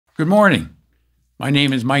Good morning. My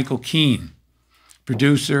name is Michael Keene,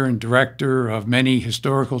 producer and director of many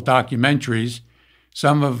historical documentaries,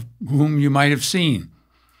 some of whom you might have seen.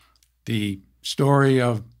 The story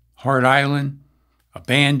of Hart Island,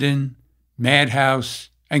 Abandon, Madhouse,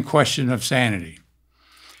 and Question of Sanity.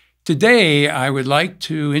 Today, I would like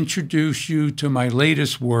to introduce you to my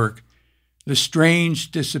latest work, The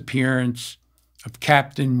Strange Disappearance of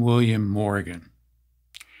Captain William Morgan.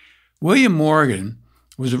 William Morgan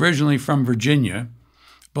was originally from Virginia,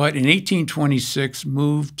 but in 1826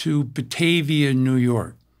 moved to Batavia, New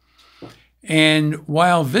York. And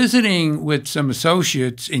while visiting with some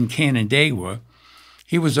associates in Canandaigua,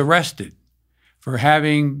 he was arrested for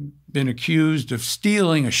having been accused of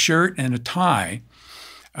stealing a shirt and a tie,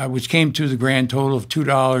 which came to the grand total of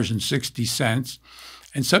 $2.60,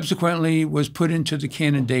 and subsequently was put into the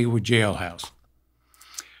Canandaigua jailhouse.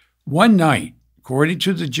 One night, according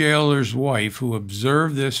to the jailer's wife, who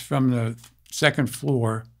observed this from the second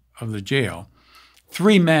floor of the jail,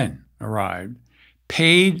 3 men arrived,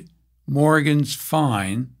 paid Morgan's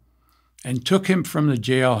fine, and took him from the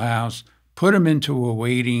jailhouse, put him into a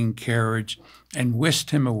waiting carriage, and whisked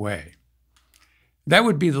him away. That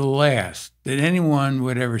would be the last that anyone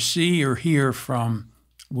would ever see or hear from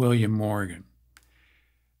William Morgan.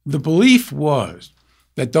 The belief was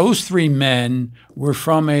that those 3 men were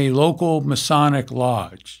from a local Masonic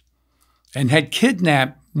lodge and had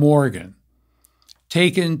kidnapped Morgan,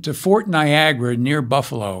 taken to Fort Niagara near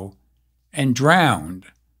Buffalo, and drowned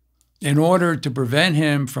in order to prevent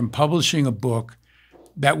him from publishing a book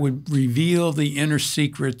that would reveal the inner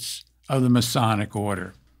secrets of the Masonic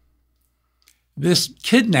order. This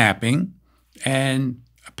kidnapping and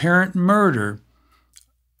apparent murder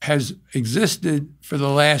has existed for the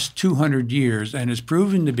last 200 years and has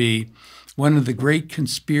proven to be one of the great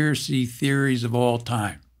conspiracy theories of all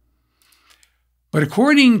time. But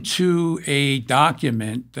according to a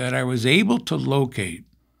document that I was able to locate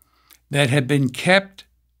that had been kept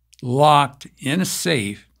locked in a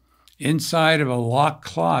safe, inside of a locked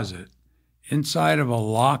closet, inside of a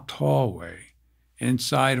locked hallway,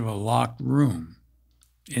 inside of a locked room,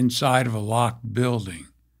 inside of a locked building,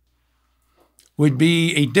 would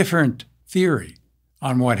be a different theory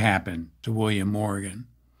on what happened to William Morgan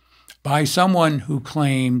by someone who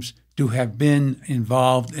claims to have been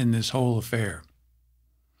involved in this whole affair.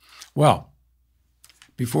 Well,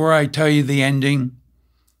 before I tell you the ending,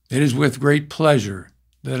 it is with great pleasure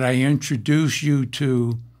that I introduce you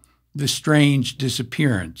to the strange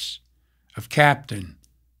disappearance of Captain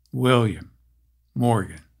William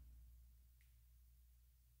Morgan.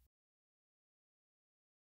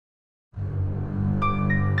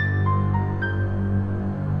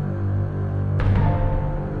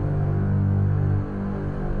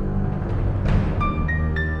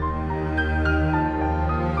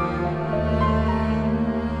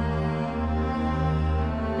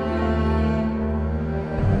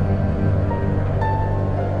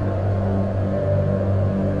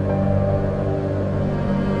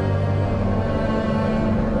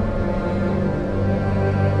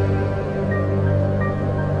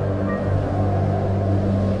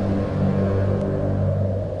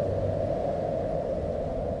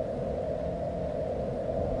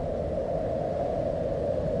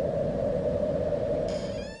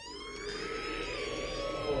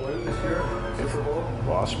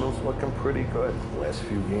 Bossman's looking pretty good. Last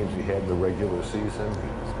few games he had in the regular season, he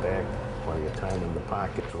was back, plenty of time in the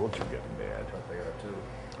pocket. Roads are getting bad. They are too.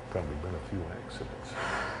 Probably been a few accidents.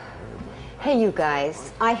 Hey, you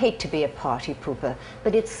guys, I hate to be a party pooper,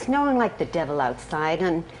 but it's snowing like the devil outside,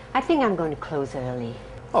 and I think I'm going to close early.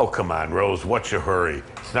 Oh, come on, Rose, what's your hurry?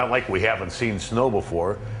 It's not like we haven't seen snow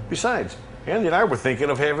before. Besides, Andy and I were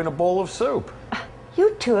thinking of having a bowl of soup.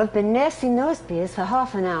 You two have been nursing those beers for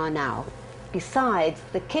half an hour now. Besides,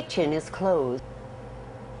 the kitchen is closed.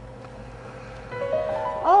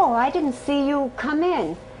 Oh, I didn't see you come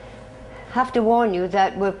in. Have to warn you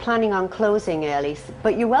that we're planning on closing early,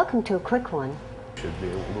 but you're welcome to a quick one. Should be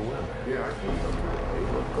able to win. Yeah, I think so. They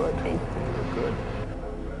look good. They look good.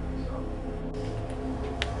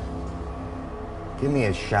 Give me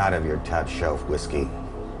a shot of your top shelf whiskey.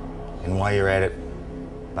 And while you're at it,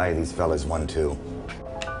 buy these fellas one too.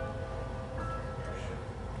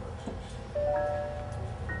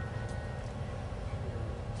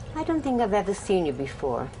 I don't think I've ever seen you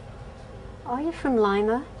before. Are you from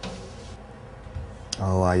Lima?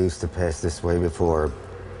 Oh, I used to pass this way before.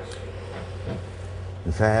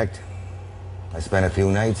 In fact, I spent a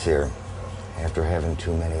few nights here after having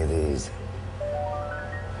too many of these.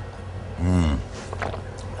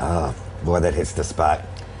 Oh, boy, that hits the spot.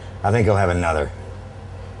 I think I'll have another.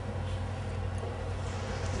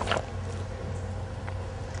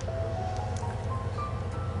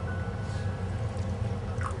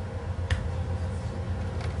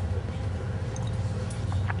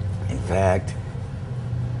 fact,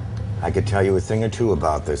 I could tell you a thing or two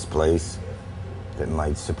about this place that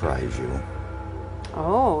might surprise you.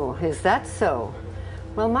 Oh, is that so?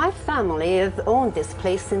 Well, my family have owned this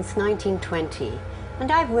place since 1920, and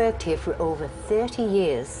I've worked here for over 30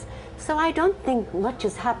 years, so I don't think much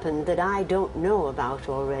has happened that I don't know about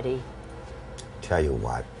already. Tell you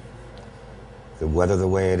what, the weather the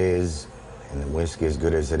way it is, and the whiskey as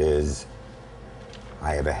good as it is,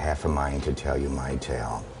 I have a half a mind to tell you my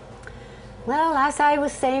tale. Well, as I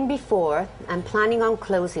was saying before, I'm planning on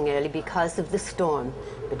closing early because of the storm.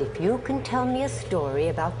 But if you can tell me a story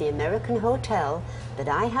about the American Hotel that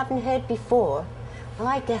I haven't heard before, well,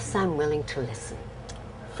 I guess I'm willing to listen.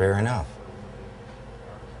 Fair enough.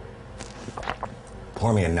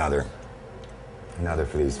 Pour me another. Another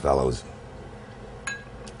for these fellows.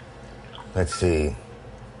 Let's see.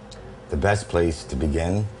 The best place to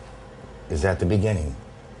begin is at the beginning.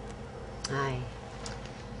 Aye.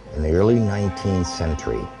 In the early 19th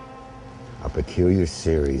century, a peculiar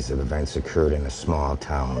series of events occurred in a small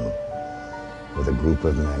town with a group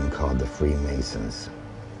of men called the Freemasons.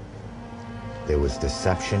 There was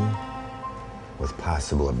deception with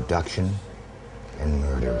possible abduction and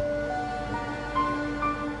murder.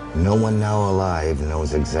 No one now alive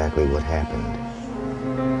knows exactly what happened.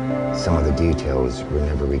 Some of the details were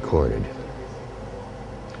never recorded.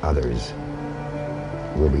 Others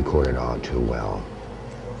were recorded all too well.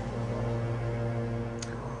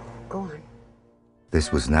 Go on.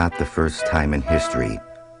 This was not the first time in history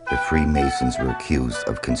the Freemasons were accused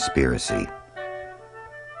of conspiracy,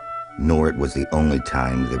 nor it was the only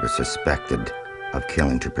time they were suspected of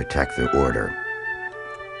killing to protect their order.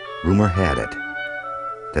 Rumor had it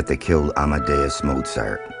that they killed Amadeus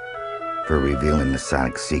Mozart for revealing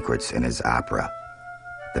Masonic secrets in his opera,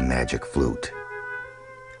 The Magic Flute.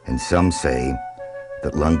 And some say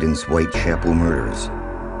that London's Whitechapel murders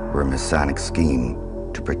were a Masonic scheme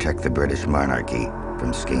to protect the British monarchy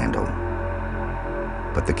from scandal.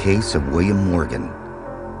 But the case of William Morgan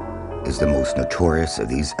is the most notorious of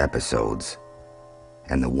these episodes,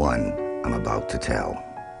 and the one I'm about to tell.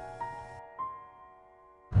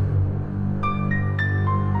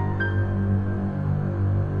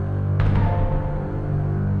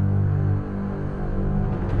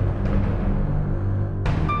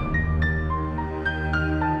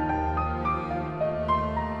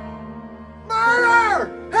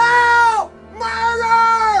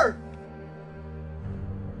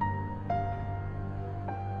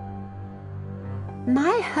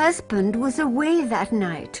 My husband was away that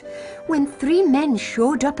night when 3 men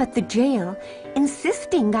showed up at the jail,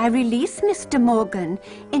 insisting I release Mr. Morgan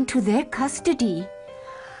into their custody.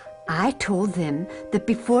 I told them that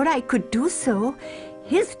before I could do so,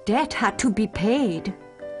 his debt had to be paid.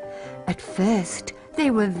 At first,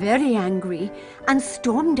 they were very angry and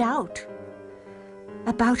stormed out.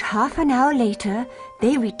 About half an hour later,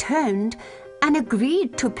 they returned and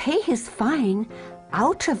agreed to pay his fine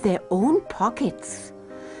out of their own pockets.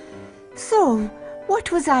 So, what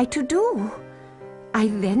was I to do? I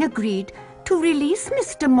then agreed to release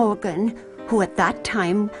Mr. Morgan, who at that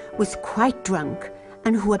time was quite drunk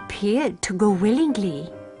and who appeared to go willingly.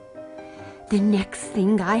 The next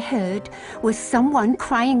thing I heard was someone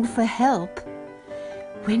crying for help.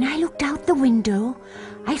 When I looked out the window,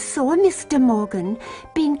 I saw Mr. Morgan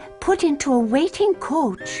being put into a waiting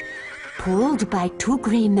coach, pulled by 2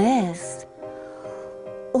 grey mares.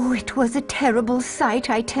 Oh, it was a terrible sight,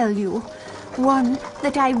 I tell you, one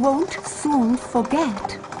that I won't soon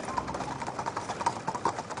forget.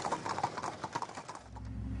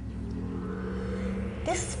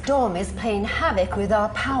 This storm is playing havoc with our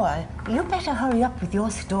power. You better hurry up with your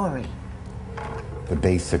story. The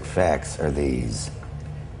basic facts are these.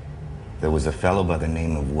 There was a fellow by the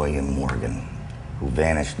name of William Morgan who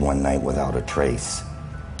vanished one night without a trace.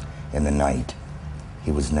 In the night,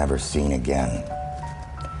 he was never seen again.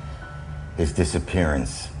 His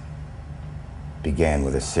disappearance began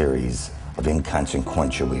with a series of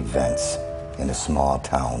inconsequential events in a small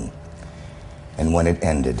town. And when it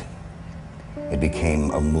ended, it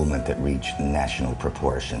became a movement that reached national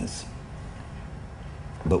proportions.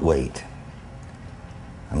 But wait,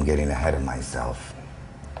 I'm getting ahead of myself.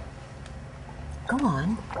 Go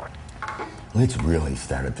on. Let's really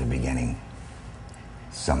start at the beginning,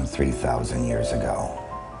 some 3,000 years ago.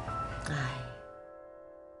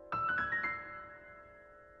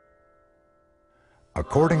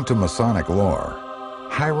 According to Masonic lore,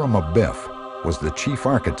 Hiram Abiff was the chief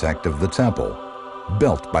architect of the temple,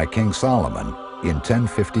 built by King Solomon in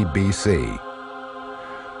 1050 BC.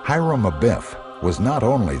 Hiram Abiff was not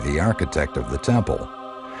only the architect of the temple,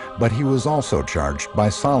 but he was also charged by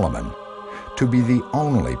Solomon to be the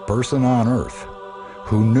only person on Earth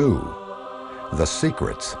who knew the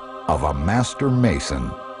secrets of a master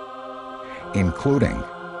mason, including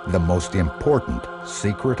the most important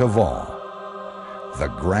secret of all, the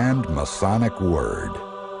Grand Masonic Word,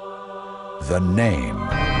 the name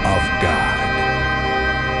of God.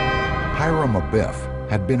 Hiram Abiff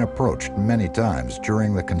had been approached many times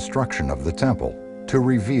during the construction of the temple to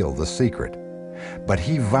reveal the secret, but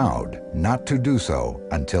he vowed not to do so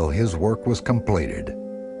until his work was completed.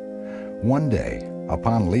 One day,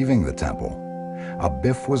 upon leaving the temple,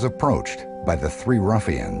 Abiff was approached by the three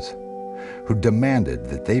ruffians, who demanded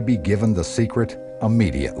that they be given the secret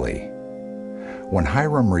immediately. When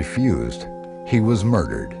Hiram refused, he was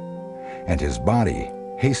murdered, and his body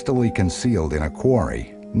hastily concealed in a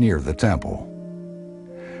quarry near the temple.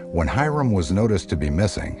 When Hiram was noticed to be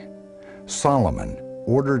missing, Solomon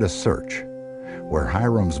ordered a search, where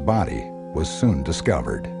Hiram's body was soon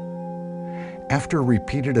discovered. After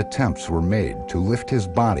repeated attempts were made to lift his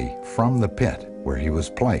body from the pit where he was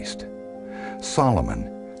placed,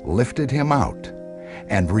 Solomon lifted him out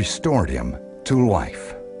and restored him to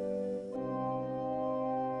life.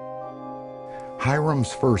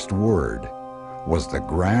 Hiram's first word was the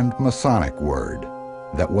Grand Masonic Word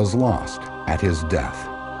that was lost at his death.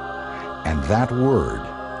 And that word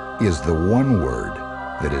is the one word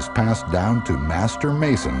that is passed down to Master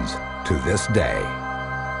Masons to this day.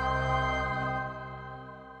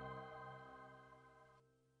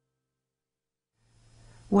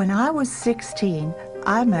 When I was 16,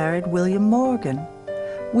 I married William Morgan.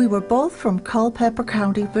 We were both from Culpeper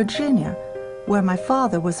County, Virginia, where my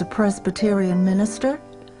father was a Presbyterian minister.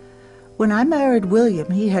 When I married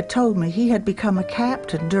William, he had told me he had become a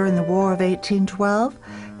captain during the War of 1812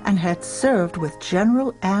 and had served with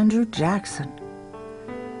General Andrew Jackson.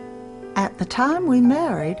 At the time we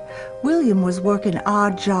married, William was working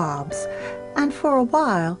odd jobs, and for a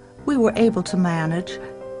while we were able to manage.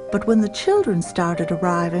 But when the children started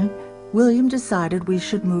arriving, William decided we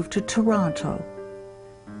should move to Toronto.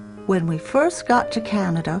 When we first got to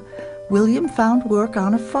Canada, William found work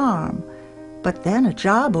on a farm, but then a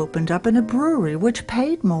job opened up in a brewery which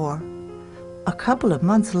paid more. A couple of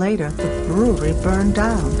months later, the brewery burned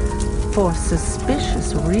down for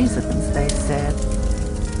suspicious reasons, they said.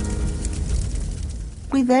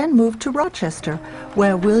 We then moved to Rochester,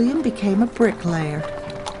 where William became a bricklayer.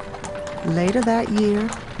 Later that year,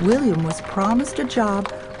 William was promised a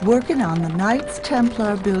job working on the Knights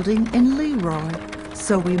Templar building in Leroy,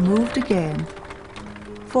 so we moved again.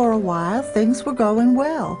 For a while, things were going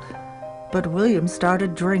well, but William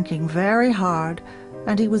started drinking very hard,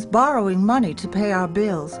 and he was borrowing money to pay our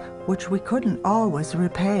bills, which we couldn't always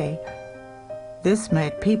repay. This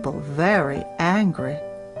made people very angry.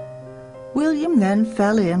 William then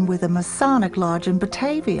fell in with a Masonic lodge in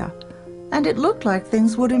Batavia, and it looked like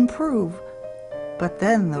things would improve. But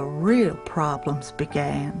then the real problems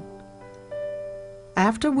began.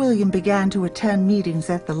 After William began to attend meetings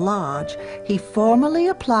at the lodge, he formally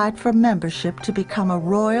applied for membership to become a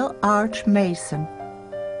Royal Arch Mason.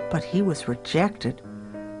 But he was rejected.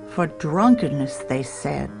 For drunkenness, they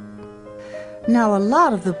said. Now, a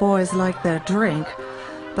lot of the boys liked their drink,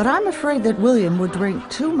 but I'm afraid that William would drink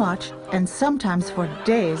too much and sometimes for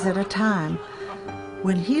days at a time.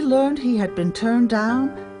 When he learned he had been turned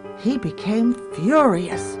down, he became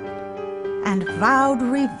furious and vowed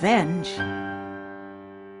revenge.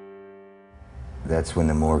 That's when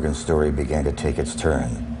the Morgan story began to take its turn.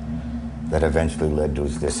 That eventually led to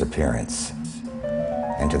his disappearance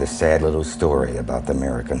and to the sad little story about the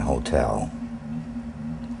American Hotel.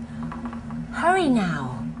 Hurry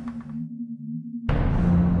now.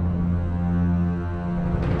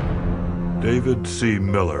 David C.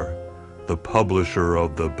 Miller, the publisher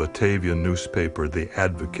of the Batavian newspaper The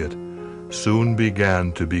Advocate, soon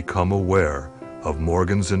began to become aware of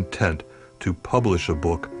Morgan's intent to publish a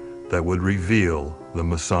book that would reveal the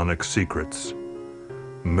Masonic secrets.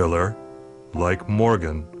 Miller, like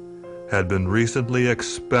Morgan, had been recently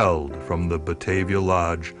expelled from the Batavia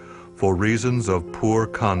Lodge for reasons of poor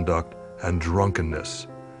conduct and drunkenness,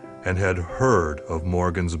 and had heard of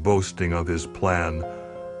Morgan's boasting of his plan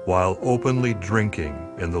while openly drinking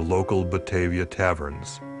in the local Batavia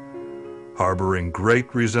taverns. Harboring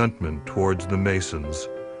great resentment towards the Masons,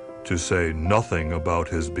 to say nothing about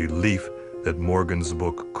his belief that Morgan's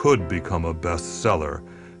book could become a bestseller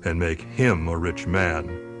and make him a rich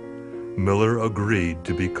man, Miller agreed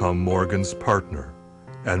to become Morgan's partner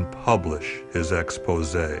and publish his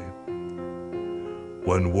expose.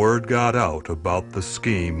 When word got out about the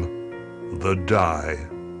scheme, the die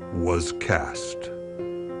was cast.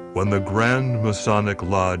 When the Grand Masonic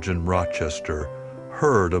Lodge in Rochester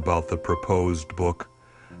heard about the proposed book,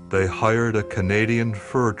 they hired a Canadian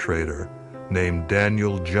fur trader named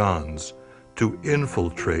Daniel Johns to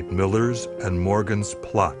infiltrate Miller's and Morgan's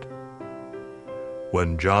plot.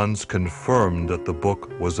 When Johns confirmed that the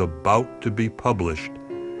book was about to be published,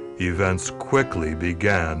 events quickly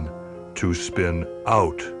began to spin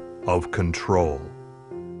out of control.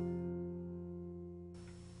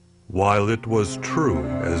 While it was true,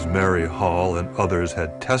 as Mary Hall and others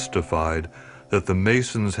had testified, that the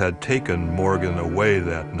Masons had taken Morgan away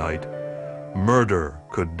that night, murder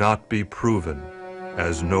could not be proven,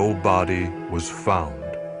 as no body was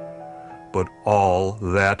found. But all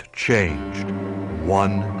that changed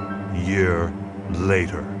 1 year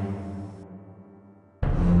later.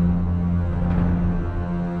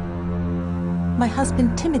 My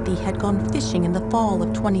husband Timothy had gone fishing in the fall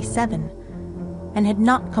of 27 and had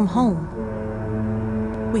not come home.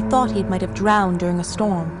 We thought he might have drowned during a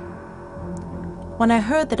storm. When I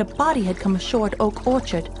heard that a body had come ashore at Oak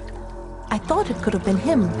Orchard, I thought it could have been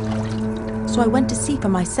him, so I went to see for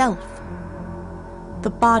myself.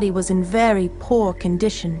 The body was in very poor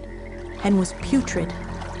condition and was putrid.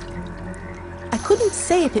 I couldn't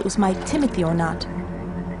say if it was my Timothy or not,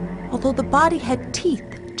 although the body had teeth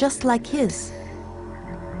just like his.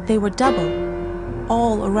 They were double,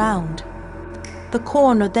 all around. The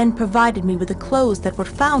coroner then provided me with the clothes that were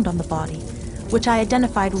found on the body, which I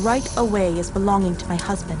identified right away as belonging to my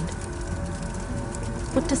husband.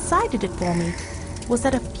 What decided it for me was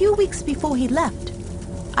that a few weeks before he left,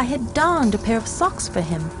 I had darned a pair of socks for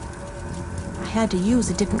him. I had to use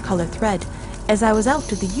a different color thread, as I was out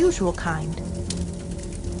of the usual kind.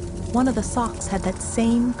 One of the socks had that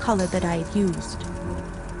same color that I had used.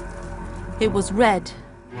 It was red.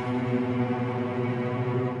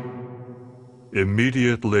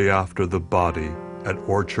 Immediately after the body at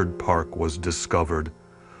Orchard Park was discovered,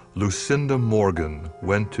 Lucinda Morgan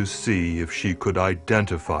went to see if she could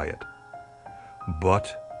identify it. But,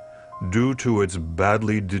 due to its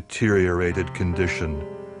badly deteriorated condition,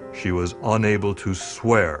 she was unable to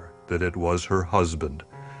swear that it was her husband,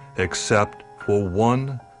 except for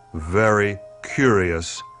one very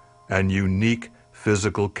curious and unique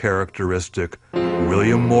physical characteristic.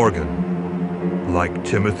 William Morgan, like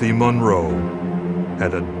Timothy Monroe,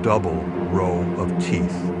 had a double row of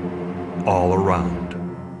teeth all around.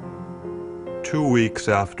 2 weeks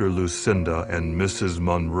after Lucinda and Mrs.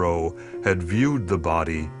 Monroe had viewed the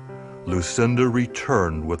body, Lucinda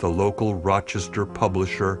returned with a local Rochester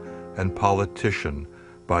publisher and politician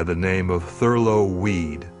by the name of Thurlow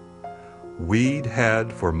Weed. Weed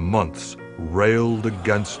had for months railed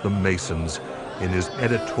against the Masons in his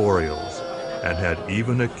editorials and had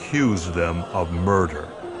even accused them of murder.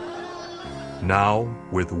 Now,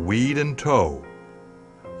 with Weed in tow,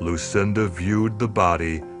 Lucinda viewed the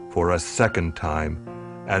body for a second time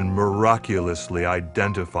and miraculously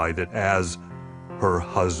identified it as her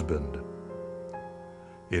husband.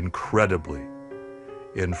 Incredibly,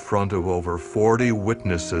 in front of over 40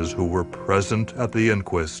 witnesses who were present at the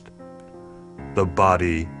inquest, the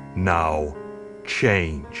body now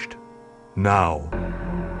changed. Now,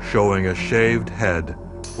 showing a shaved head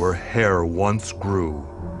where hair once grew,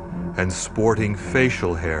 and sporting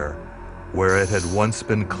facial hair where it had once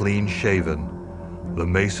been clean-shaven, the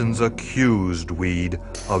Masons accused Weed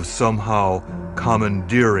of somehow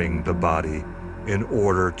commandeering the body in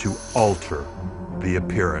order to alter the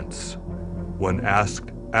appearance. When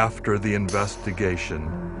asked after the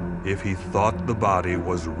investigation if he thought the body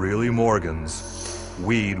was really Morgan's,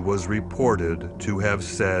 Weed was reported to have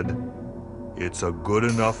said, "It's a good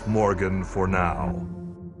enough Morgan for now."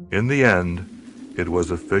 In the end, it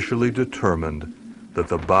was officially determined that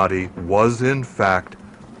the body was in fact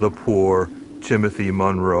the poor Timothy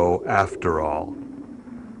Monroe after all.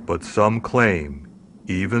 But some claim,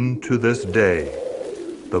 even to this day,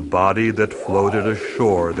 the body that floated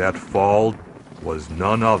ashore that fall was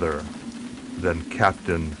none other than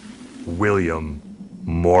Captain William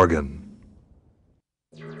Morgan.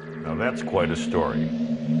 Now that's quite a story.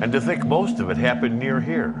 And to think most of it happened near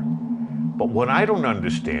here. But what I don't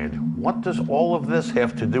understand, what does all of this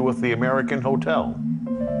have to do with the American Hotel?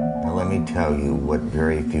 Now let me tell you what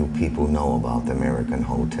very few people know about the American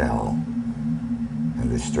Hotel and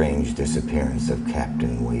the strange disappearance of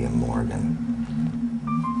Captain William Morgan.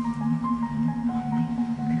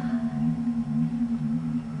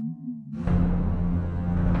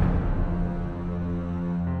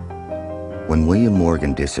 When William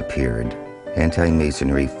Morgan disappeared,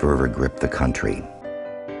 anti-Masonry fervor gripped the country.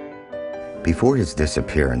 Before his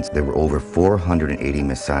disappearance, there were over 480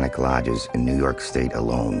 Masonic lodges in New York State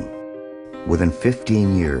alone. Within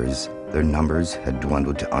 15 years, their numbers had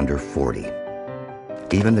dwindled to under 40.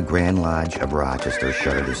 Even the Grand Lodge of Rochester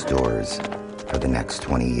shuttered its doors for the next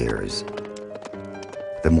 20 years.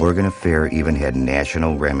 The Morgan affair even had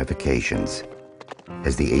national ramifications,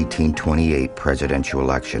 as the 1828 presidential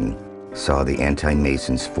election saw the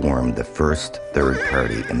anti-Masons form the first third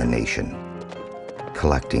party in the nation,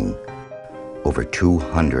 collecting over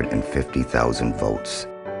 250,000 votes.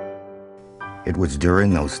 It was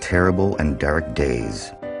during those terrible and dark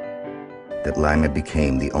days that Lima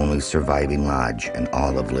became the only surviving lodge in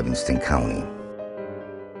all of Livingston County.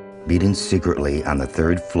 Meeting secretly on the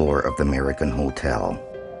third floor of the American Hotel,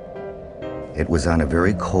 it was on a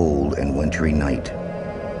very cold and wintry night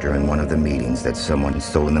during one of the meetings that someone had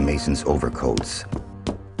stolen the Masons' overcoats.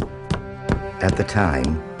 At the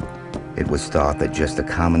time, it was thought that just a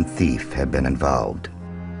common thief had been involved.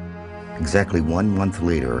 Exactly 1 month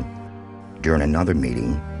later, during another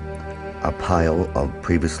meeting, a pile of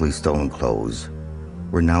previously stolen clothes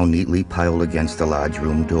were now neatly piled against the lodge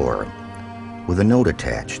room door with a note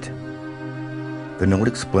attached. The note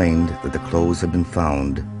explained that the clothes had been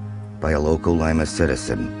found by a local Lima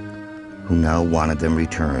citizen who now wanted them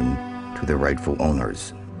returned to their rightful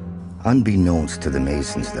owners. Unbeknownst to the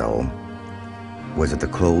Masons, though, was that the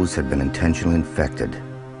clothes had been intentionally infected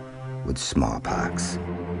with smallpox.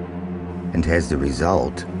 And as the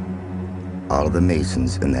result, all of the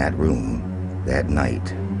Masons in that room that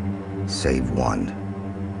night, save one,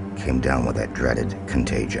 came down with that dreaded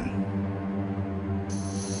contagion.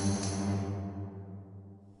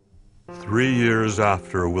 3 years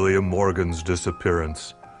after William Morgan's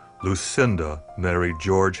disappearance, Lucinda married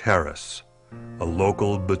George Harris, a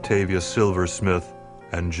local Batavia silversmith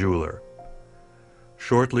and jeweler.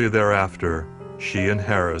 Shortly thereafter, she and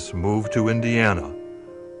Harris moved to Indiana,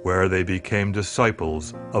 where they became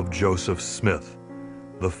disciples of Joseph Smith,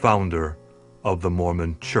 the founder of the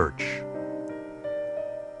Mormon Church.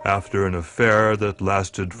 After an affair that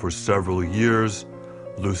lasted for several years,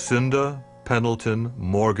 Lucinda Pendleton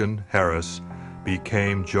Morgan Harris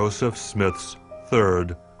became Joseph Smith's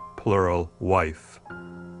third plural wife.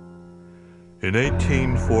 In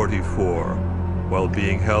 1844, while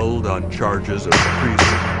being held on charges of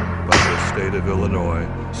treason by the state of Illinois,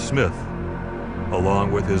 Smith,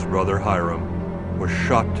 along with his brother Hiram, was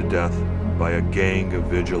shot to death by a gang of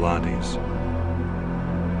vigilantes.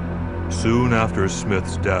 Soon after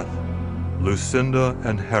Smith's death, Lucinda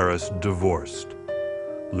and Harris divorced.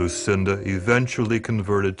 Lucinda eventually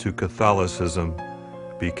converted to Catholicism,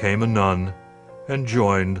 became a nun, and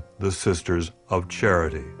joined the Sisters of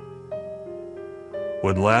Charity.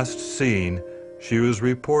 When last seen, she was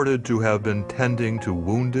reported to have been tending to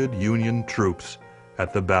wounded Union troops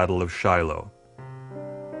at the Battle of Shiloh.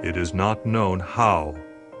 It is not known how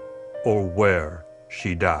or where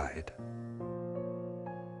she died.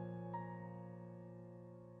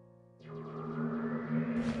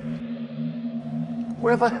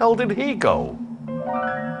 Where the hell did he go?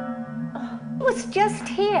 It was just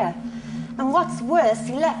here. And what's worse,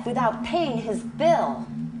 he left without paying his bill.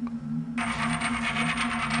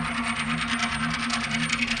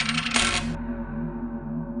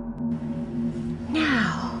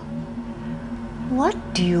 Now, what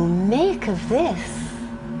do you make of this?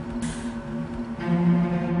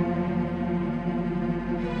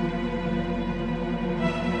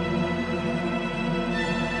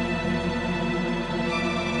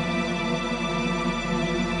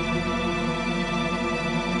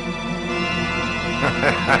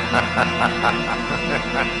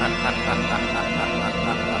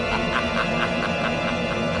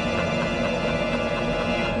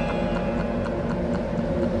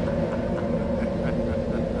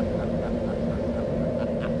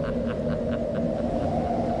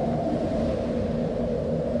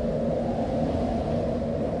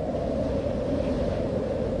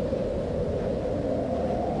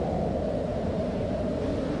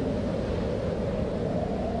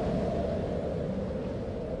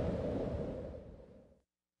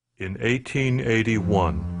 In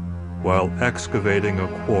 1881, while excavating a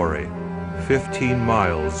quarry 15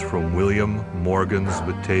 miles from William Morgan's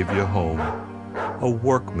Batavia home, a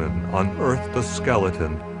workman unearthed a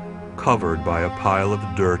skeleton covered by a pile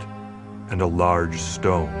of dirt and a large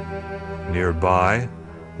stone. Nearby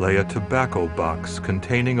lay a tobacco box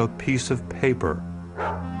containing a piece of paper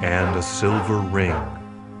and a silver ring.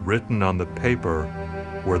 Written on the paper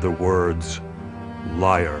were the words,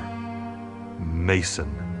 "Liar,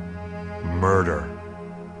 Mason, Murder."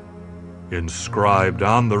 Inscribed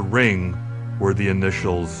on the ring were the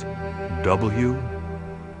initials W.M.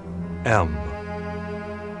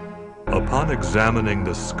 Upon examining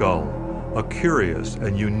the skull, a curious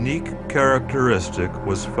and unique characteristic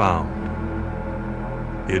was found.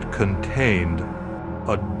 It contained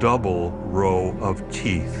a double row of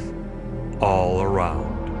teeth all around.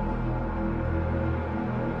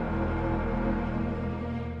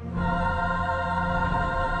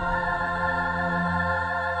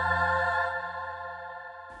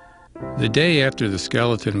 The day after the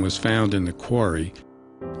skeleton was found in the quarry,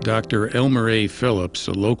 Dr. Elmer A. Phillips,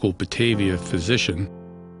 a local Batavia physician,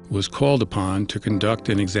 was called upon to conduct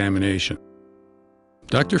an examination.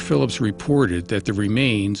 Dr. Phillips reported that the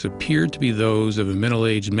remains appeared to be those of a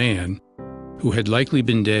middle-aged man who had likely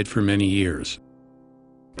been dead for many years.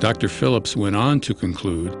 Dr. Phillips went on to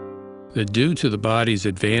conclude that due to the body's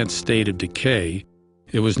advanced state of decay,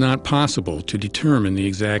 it was not possible to determine the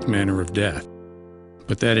exact manner of death,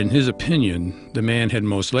 but that in his opinion, the man had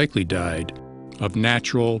most likely died of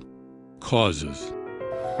natural causes.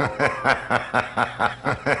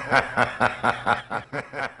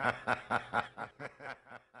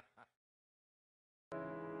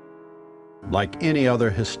 Like any other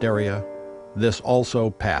hysteria, this also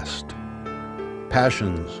passed.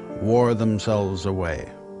 Passions wore themselves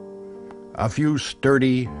away. A few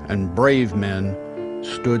sturdy and brave men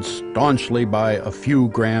stood staunchly by a few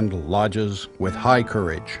grand lodges with high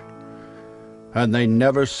courage, and they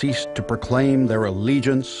never ceased to proclaim their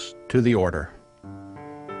allegiance to the order.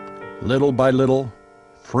 Little by little,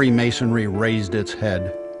 Freemasonry raised its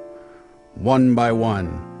head. One by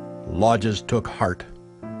one, lodges took heart.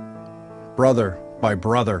 Brother by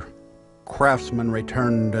brother, craftsmen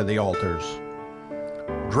returned to the altars.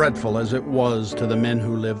 Dreadful as it was to the men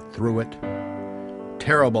who lived through it,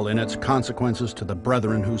 terrible in its consequences to the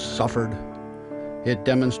brethren who suffered, it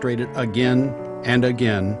demonstrated again and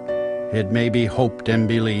again, it may be hoped and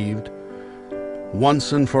believed,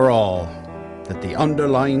 once and for all, that the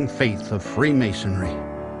underlying faith of Freemasonry,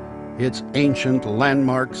 its ancient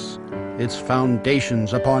landmarks, its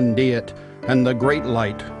foundations upon Diet and the Great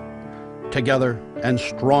Light, together and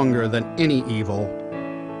stronger than any evil,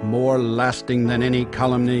 more lasting than any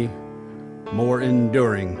calumny, more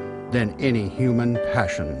enduring than any human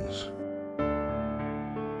passions.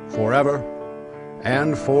 Forever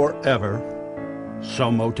and forever, so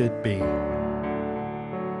mote it be.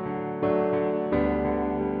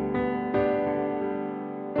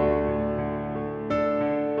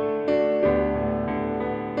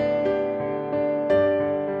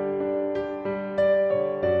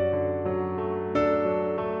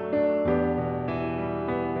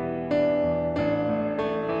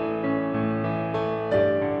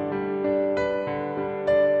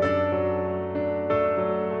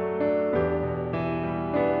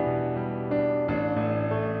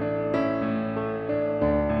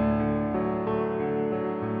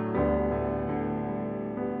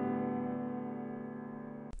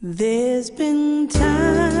 There's been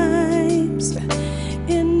times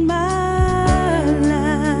in my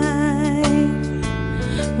life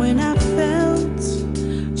when I felt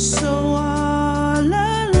so all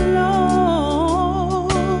alone,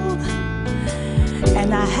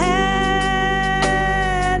 and I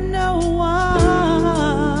had no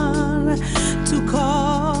one to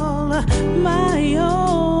call my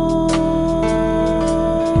own.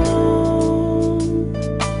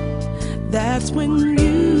 That's when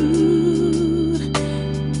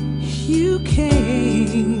you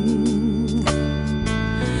came.